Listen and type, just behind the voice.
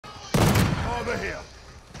Over here.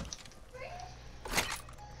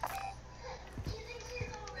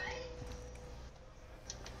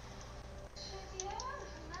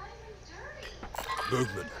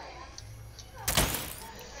 Movement.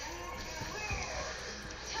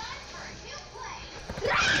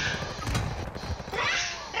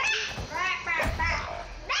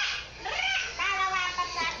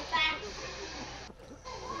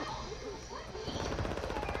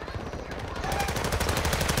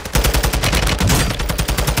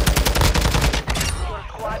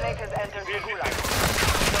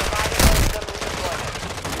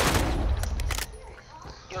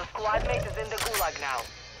 Your squad mate is in the gulag now.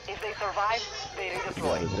 If they survive, they redeploy.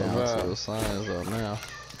 Got it down to the signs up now.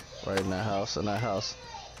 Right in that house, I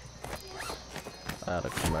had to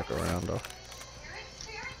come back around though.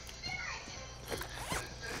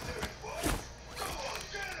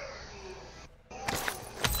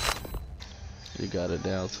 You got it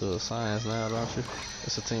down to the signs now, don't you?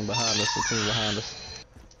 It's a team behind us,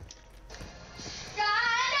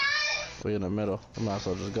 We in the middle. We might as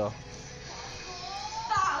well just go.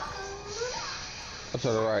 Go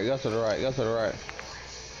to the right, go to the right, go to the right.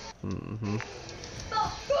 Mm-hmm.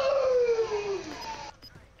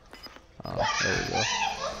 Oh, there we go.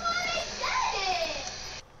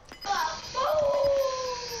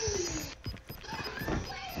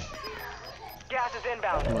 Gas is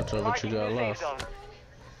inbound. How much of it you got left?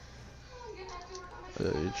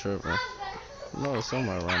 Yeah, you tripping. No, it's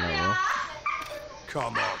somewhere around that room.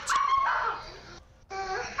 Come on.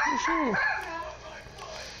 Sure.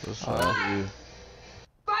 Just you.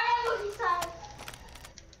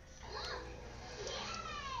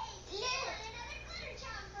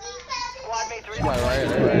 Squad mates are Somebody right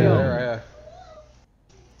here.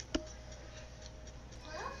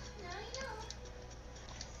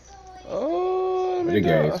 Oh, the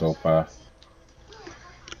game so far.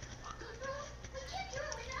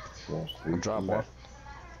 Drop one.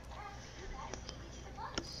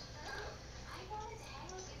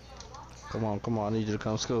 Come on, I need you to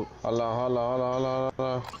come scoop. Hold on.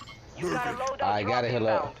 I got it,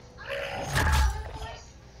 hello.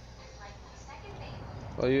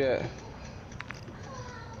 Where you at?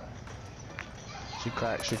 She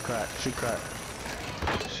cracked. She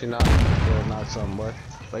knocked. Yeah, knocked something, boy.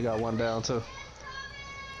 They got one down, too.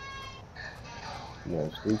 Yeah,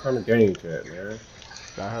 what kind of game chat, man?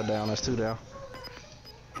 Got her down, that's two down.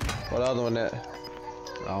 What other one that?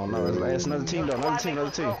 I don't know. It's another team, though. Another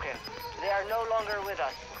team. They are no longer with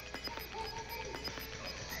us.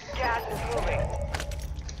 Gas is moving.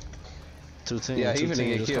 Two teams. Yeah, he finna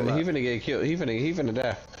get killed. He finna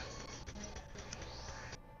die.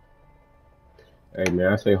 Hey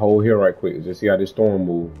man, I say hold here right quick. Just see how this storm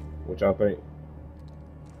move. What y'all think?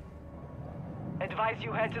 Advise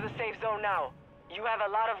you head to the safe zone now. You have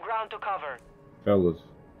a lot of ground to cover. Fellas,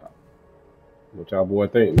 what y'all boy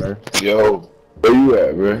think, man? Yo, where you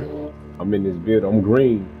at, man? I'm in this building. I'm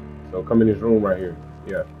green. So come in this room right here.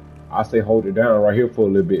 Yeah. I say hold it down right here for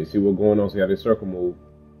a little bit. See what's going on. See how this circle move.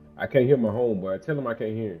 I can't hear my homeboy. Tell him I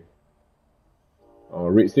can't hear him.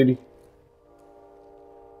 Rich City.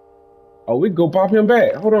 Oh, we can go pop him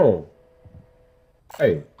back. Hold on.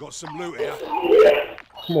 Hey. Got some loot here.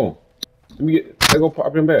 Come on. Let's go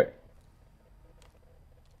pop him back.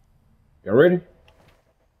 Y'all ready?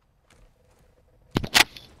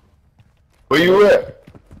 Where you at?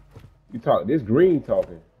 You talk. This green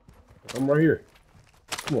talking. I'm right here.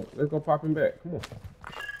 Come on. Let's go pop him back. Come on.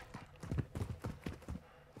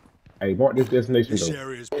 Hey, mark this destination This though.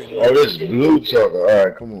 area's been Oh, this blue talking. All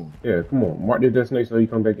right, come on. Yeah, come on. Mark this destination so you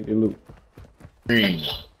come back and get your loot. Green.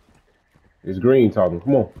 It's green talking.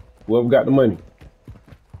 Come on. Whoever got the money.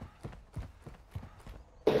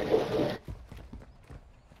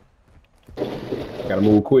 Gotta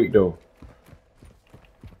move quick though.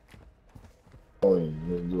 Oh, yeah,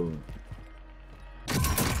 let's do it.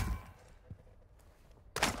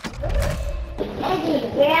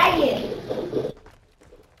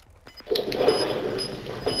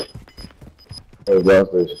 Oh, that's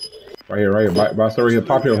this. Right here. By right here.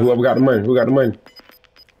 Pop here. Whoever got the money. Who got the money?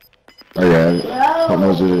 I got it. How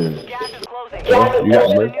much it is? Gas is closing. Yeah, you got the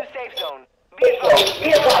The money. new safe zone.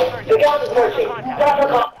 Be advised.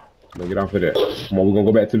 Now get off of that. Come on, we're gonna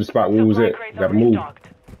go back to the spot where we was at. Gotta move.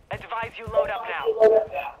 Advise you load up now.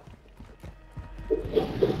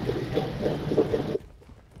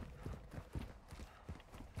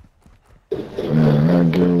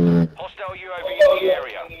 Hostile UAV in the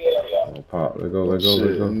area. Oh, pop. Let's go.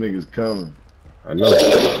 Shit, them niggas coming. I know.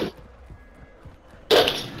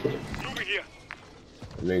 over here.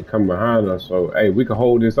 And they come behind us, so hey, we can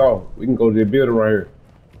hold this off. We can go to the building right here.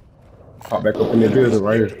 Pop back up in the building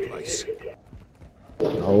right here. Place.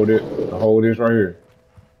 Hold it. Hold this right here.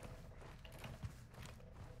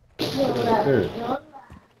 There.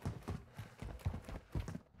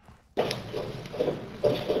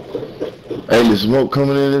 Ain't the smoke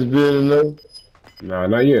coming in this building though? Nah,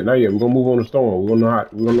 not yet. Not yet. We're gonna move on the storm. We're gonna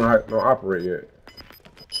know how to operate yet.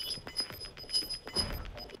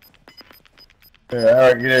 Yeah,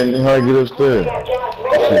 how I get upstairs?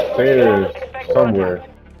 It's stairs somewhere.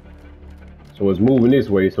 So it's moving this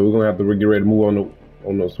way. So we're gonna have to get ready to move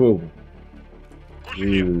on the swivel.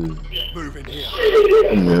 Moving here.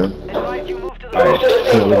 Yeah. Alright,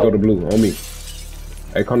 come on, let's go to blue. On me.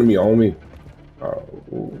 Hey, come to me. On me.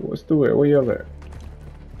 Let's do it. Where y'all at?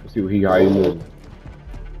 Let's see how he moving.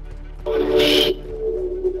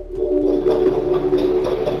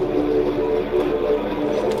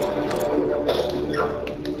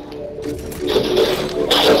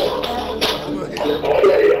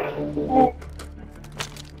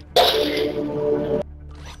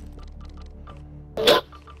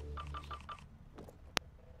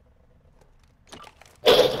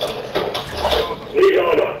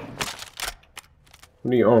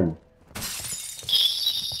 Need armor.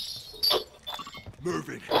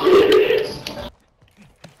 Moving. Hey,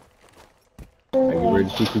 get ready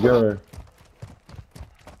to shoot your gun.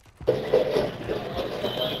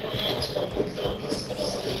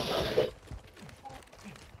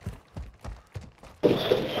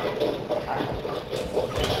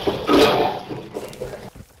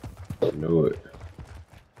 Knew it.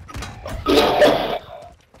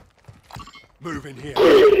 Moving here.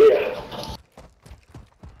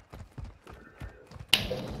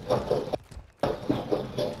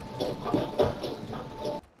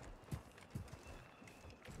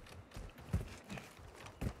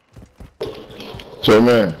 So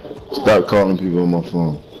man, stop calling people on my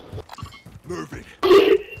phone. Moving.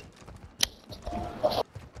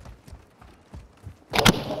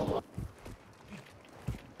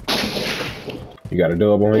 You got a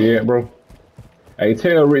dub on here yet, bro? Hey,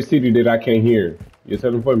 tell Rich City that I can't hear. You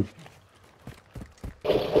tell him for me.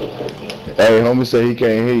 Hey, homie say he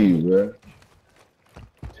can't hear you, bro.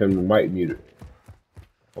 Tell him the mic muted.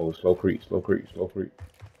 Oh, slow creep, slow creep, slow creep.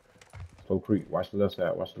 Slow creep. Watch the left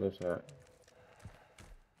side, watch the left side.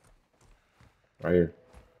 Right here.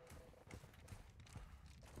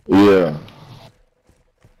 Yeah.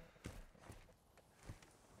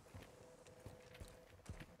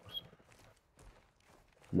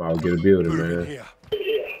 Come on, get a building, Moving man. here.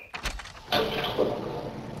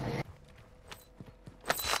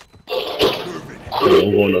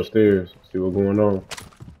 I'm going upstairs, see what's going on.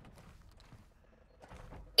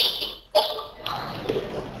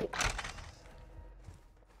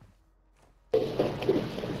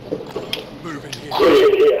 Moving here.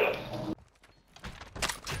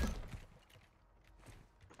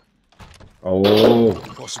 Oh,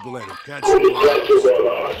 Possible enemy. Cancel.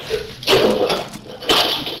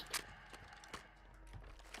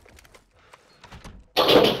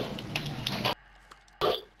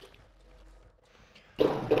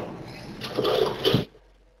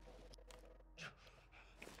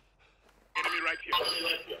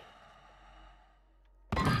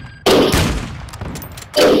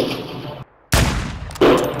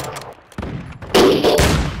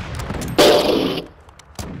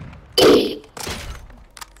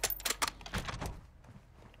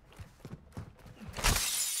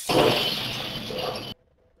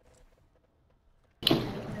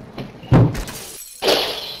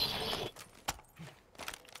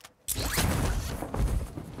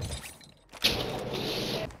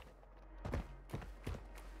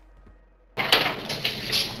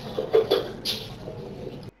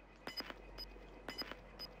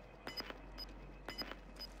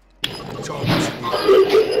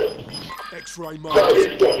 X-ray marks. The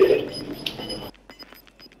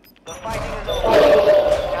fighting is over.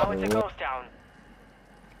 Now it's a ghost town.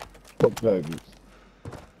 What package?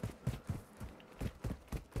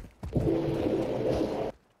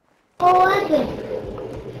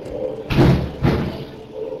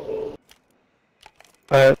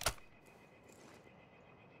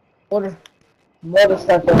 Motor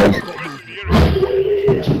stuff.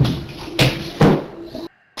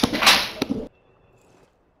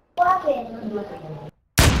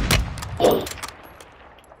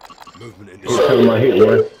 Movement in he's telling my hit,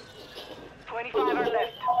 boy. 25 are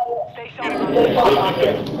left. Stay sharp.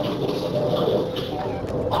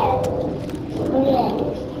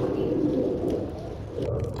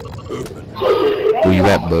 Where you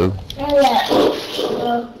at, boo?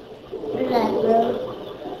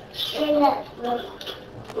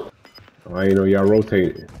 Oh, I ain't know y'all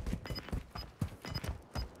rotated.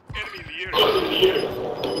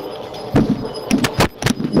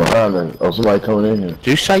 behind us. Oh, somebody coming in here. Did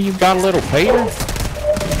you say you got a little Peter?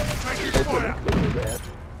 Taking fire.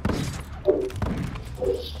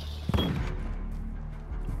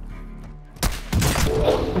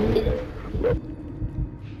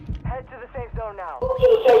 Head to the safe zone now.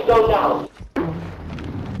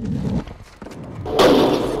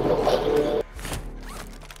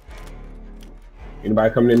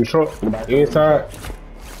 Anybody coming in the truck? Inside?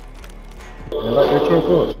 Light that truck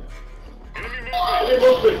up.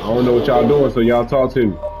 I don't know what y'all doing, so y'all talk to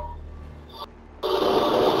me.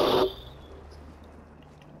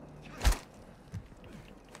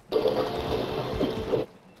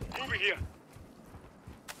 Moving here.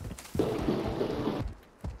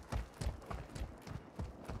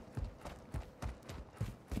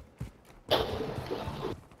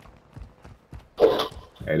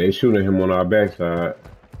 Hey, they shooting him on our backside.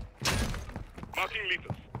 Marking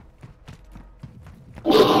leaders.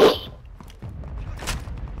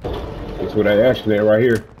 That's where that action at right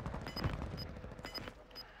here.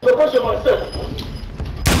 Gas is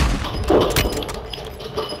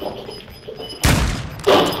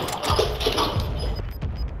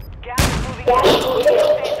moving in.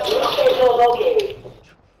 Safe zone located.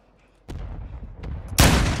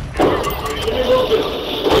 Movement.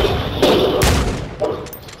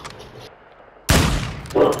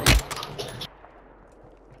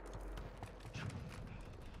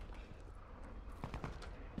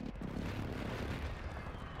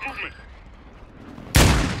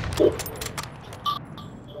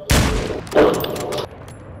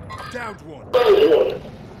 Downed one.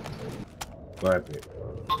 Slap it.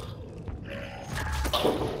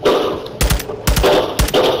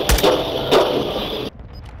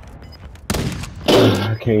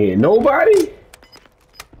 I can't hit nobody.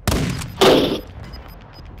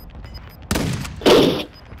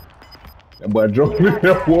 That boy drove me in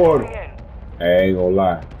that water. I ain't gonna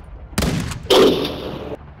lie.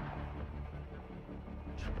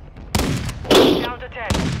 Down to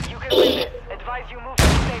 10. You can win this. Advise you move to the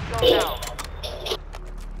safe zone now.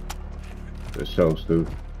 The show, Stu.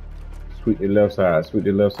 Sweep the left side. Sweep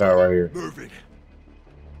the left side right here. Moving.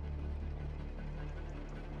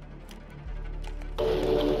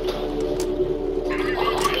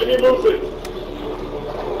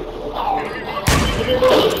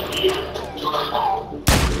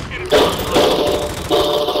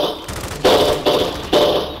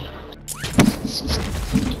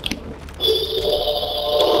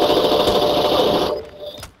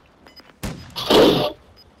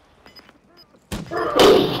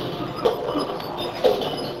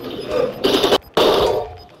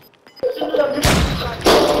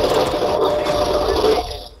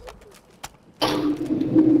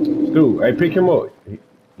 Stu, hey, pick him up.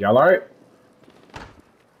 Y'all alright?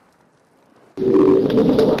 I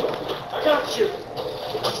got you.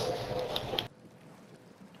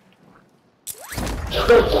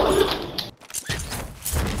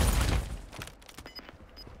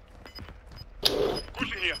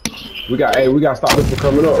 Pushing here. We got to stop this from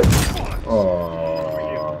coming up.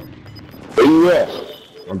 Where you at?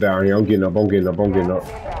 I'm down here. I'm getting up.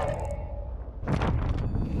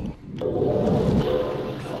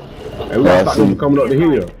 Hey, we gotta stop them from coming up the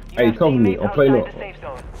hill. Hey, cover me. I'm playing up.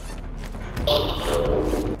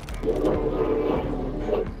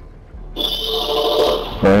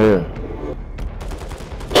 Right here.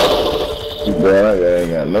 Boy, I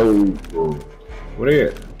ain't got no. Where they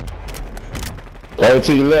at? Right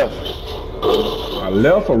to your left.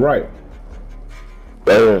 Left or right?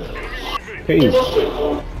 Right here. Hey.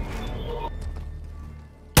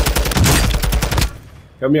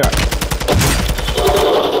 Help me out.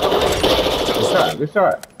 Good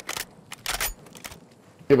shot.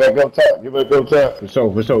 Get back up top.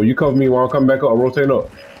 For sure. You cover me while I'm coming back up. I'm rotating up.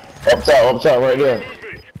 Up top, right there.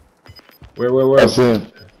 Where? That's him.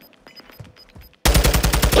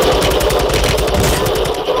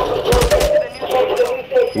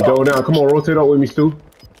 You go down. Come on, rotate up with me, Stu.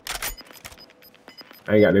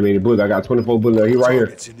 I ain't got that many bullets. I got 24 bullets. He right here.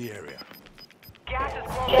 It's in the area. Gas is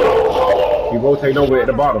close. He rotating over at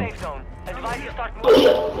the bottom. Advise you start moving.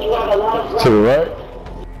 To the right?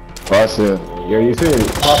 Oh, I see him. Yeah, you see him.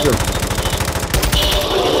 Pop him.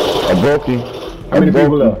 I broke him. How many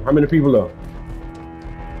people left?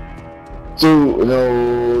 Two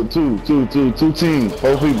teams.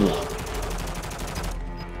 4 people.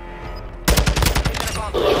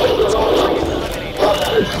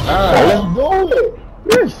 Let's go.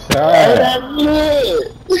 Good shot.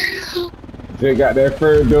 They got that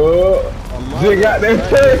first dog.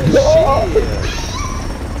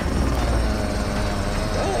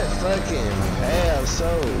 That fucking pass so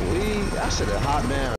weak. I should have hopped down.